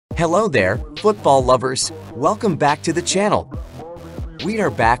Hello there, football lovers. Welcome back to the channel. We are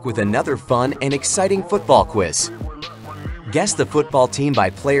back with another fun and exciting football quiz. Guess the football team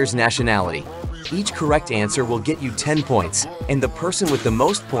by player's nationality. Each correct answer will get you 10 points, and the person with the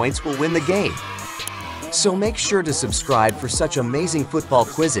most points will win the game. So make sure to subscribe for such amazing football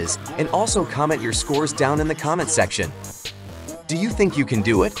quizzes and also comment your scores down in the comment section. Do you think you can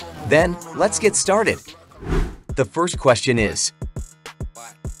do it? Then, let's get started. The first question is,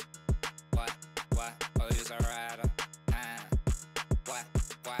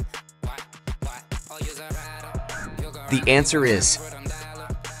 the answer is,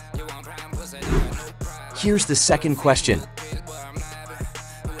 here's the second question.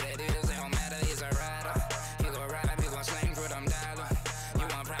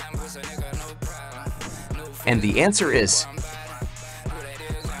 And the answer is,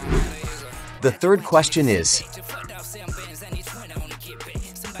 the third question is,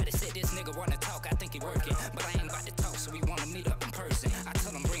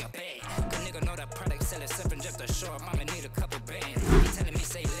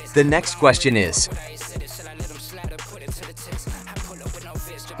 the next question is,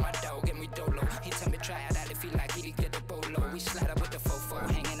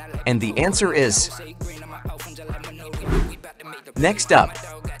 and the answer is, next up,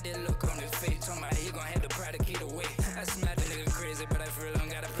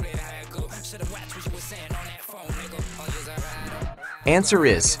 answer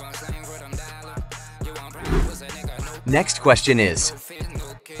is, next question is,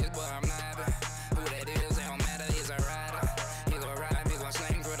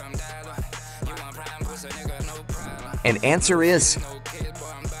 and answer is,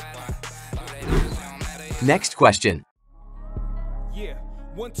 next question. Yeah,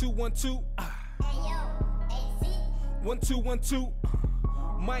 1 2 1 2. 1 2 1 2.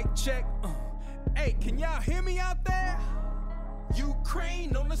 Mic check. Hey, can y'all hear me out there?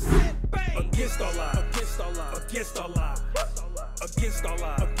 Ukraine on the set, bang. Against all odds. Against all odds. Against all odds. Against all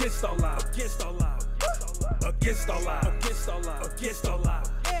odds. Against all odds. Against all odds. Against all odds. Against all odds. Against all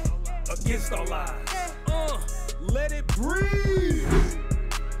odds. Against all odds. Let it breathe.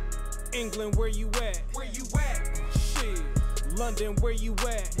 England, where you at? Where you at? Shit. London, where you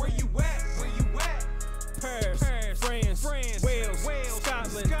at? Where you at? Where you at? Paris, France, Wales,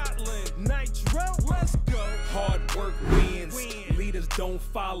 Scotland, Nitro, let's go. Hard work wins. Leaders don't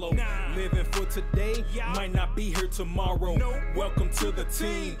follow. Living for today, might not be here tomorrow. Welcome to the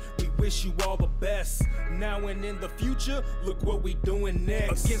team. We wish you all the best. Now and in the future, look what we doing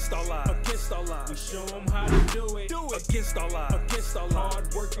next. Against all odds. Against all odds. We show them how to do it. Against all odds. Against all odds.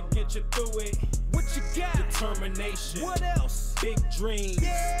 Hard work can get you through it. What you got? Determination. What else? Big dreams.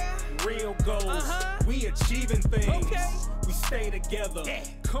 Yeah. Real goals. We achieving things. Okay. We stay together. Yeah.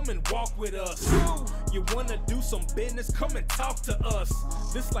 Come and walk with us. You wanna do some business? Come and talk to us.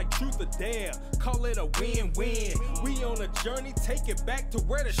 This like truth or dare. Call it a win-win. We on a journey. Take it back to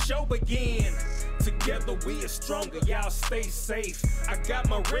where the show began. Together we are stronger. Y'all stay safe. I got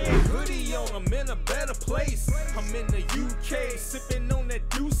my red hoodie on. I'm in a better place. I'm in the UK sipping on that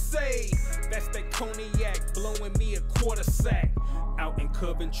Douce. That's that cognac blowing me a quarter sack. Out in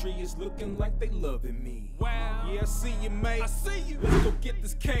Coventry is looking like they loving me. Wow. Yeah, I see you, mate. I see you. Let's go get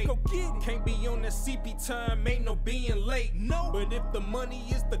this cake. Go get it. Can't be on that CP time. Ain't no being late. No. But if the money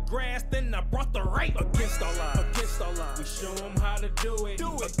is the grass, then I brought the rate. Against all odds. Against all odds. We show them how to do it.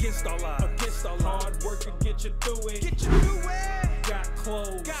 Against all odds. Against all odds. Hard work can get you through it. Get you through it. Got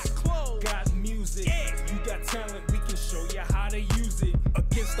clothes. Got clothes. Got music. Yeah. You got talent. We can show you how to use it.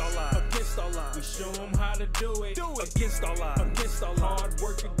 Against all odds. Against all odds. We show them how to do it. Against all odds. Against all odds. Hard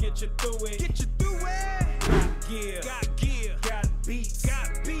work can get you through it. Get you through it. Got gear. Got gear. Got beats.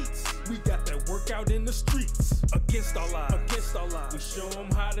 Got beats. We got that workout in the streets. Against all odds. Against all odds. We show them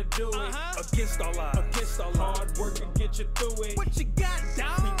how to do it. Against all odds. Against all odds. Hard work can get you through it. What you got,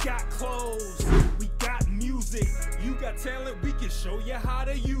 dog? We got clothes. We got music. You got talent. We can show you how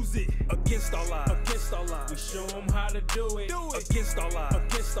to use it. Against all odds. Against all odds. We show them how to do it. Against all odds.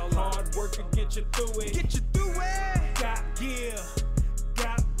 Against all odds. Hard work can get you through it. Get you through it. Got gear.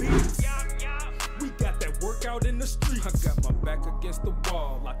 Got beats. We got that workout in the streets. I got my back against the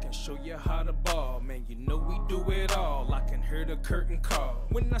wall. I can show you how to ball. Man, you know we do it all. I can hear the curtain call.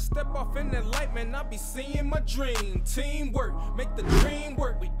 When I step off in that light, man, I be seeing my dream. Teamwork, make the dream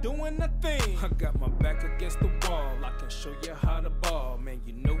work. We doing the thing. I got my back against the wall. I can show you how to ball. Man,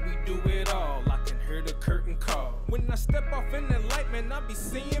 you know we do it all. I can hear the curtain call. When I step off in that light, man, I be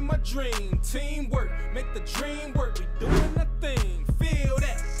seeing my dream. Teamwork, make the dream work. We doing the thing. Feel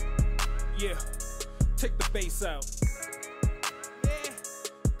that. Yeah. Take the bass out. Yeah.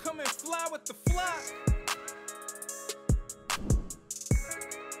 Come with the fly.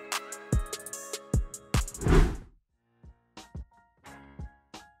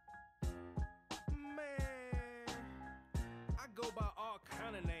 Man, I go by all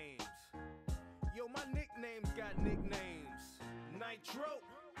kind of names. Yo, my nicknames got nicknames. Nitro,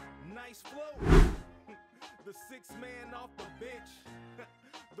 nice flow. The sixth man off the bench.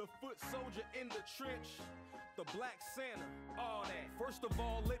 The foot soldier in the trench. The Black Santa, all that. First of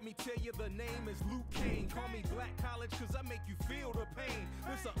all, let me tell you the name is Luke Kane. Call me Black College cause I make you feel the pain.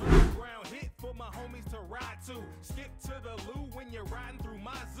 This an underground hit for my homies to ride to. Skip to the loo when you're riding through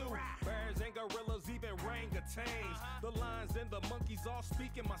my zoo. Bears and gorillas, even orangutans. The lions and the monkeys all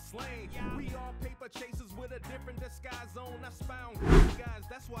speaking my slang. We all paper chasers with a different disguise on. I spy on guys,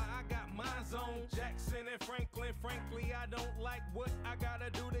 that's why I got mine on. Jackson and Franklin, frankly I don't like what I gotta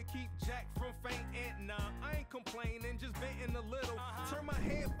do to keep Jack from fainting. Nah, I ain't complaining, just venting a little. Turn my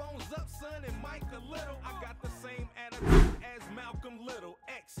headphones up, son, and mic a little. I got the same attitude as Malcolm Little.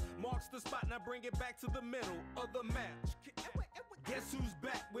 X marks the spot, now bring it back to the middle of the map. Guess who's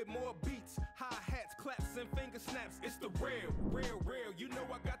back with more beats, hi-hats, claps, and finger snaps? It's the real. You know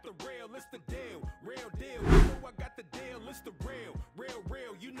I got the real, it's the deal. Real deal, you know I got the deal, it's the real.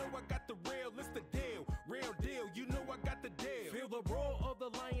 You know I got the real, it's the deal. Real deal, you know I got the deal. Feel the roar of the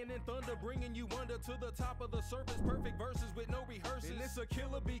lion and thunder, bringing you under to the top of the surface. Perfect verses with no rehearsals. And it's a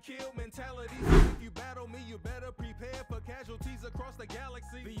killer be killed mentality. So if you battle me, you better prepare for casualties across the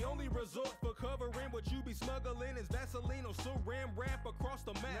galaxy. The only resort for covering what you be smuggling is Vaseline or Saran wrap across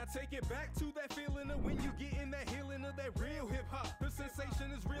the map. Now take it back to that feeling of when you get in that healing of that real hip hop. The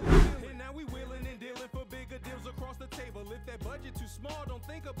sensation is real and now we wheeling and dealing for bigger deals across the table. If that budget too small, don't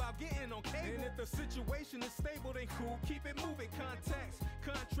think about getting on cable. And if the situation is stable, then cool, keep it moving. Contacts,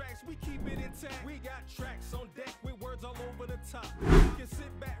 contracts, we keep it intact. We got tracks on deck with words all over the top. You can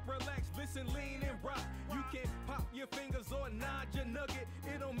sit back, relax, listen, lean and rock. You can pop your fingers or nod your nugget.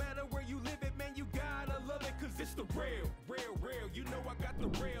 It don't matter where you live it, man, you gotta love it. Cause it's the real. You know I got the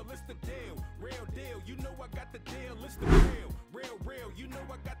real, it's the deal. Real deal, you know I got the deal, it's the real. You know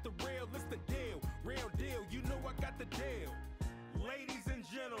I got the real, it's the deal. Real deal, you know I got the deal. Ladies and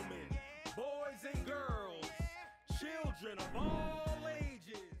gentlemen, boys and girls, children of all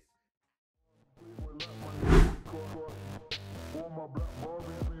ages.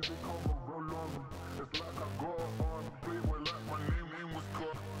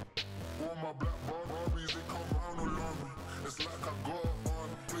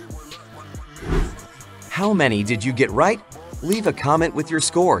 How many did you get right? Leave a comment with your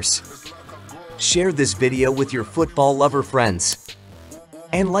scores. Share this video with your football lover friends.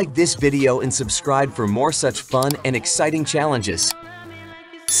 And like this video and subscribe for more such fun and exciting challenges.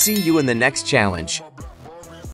 See you in the next challenge.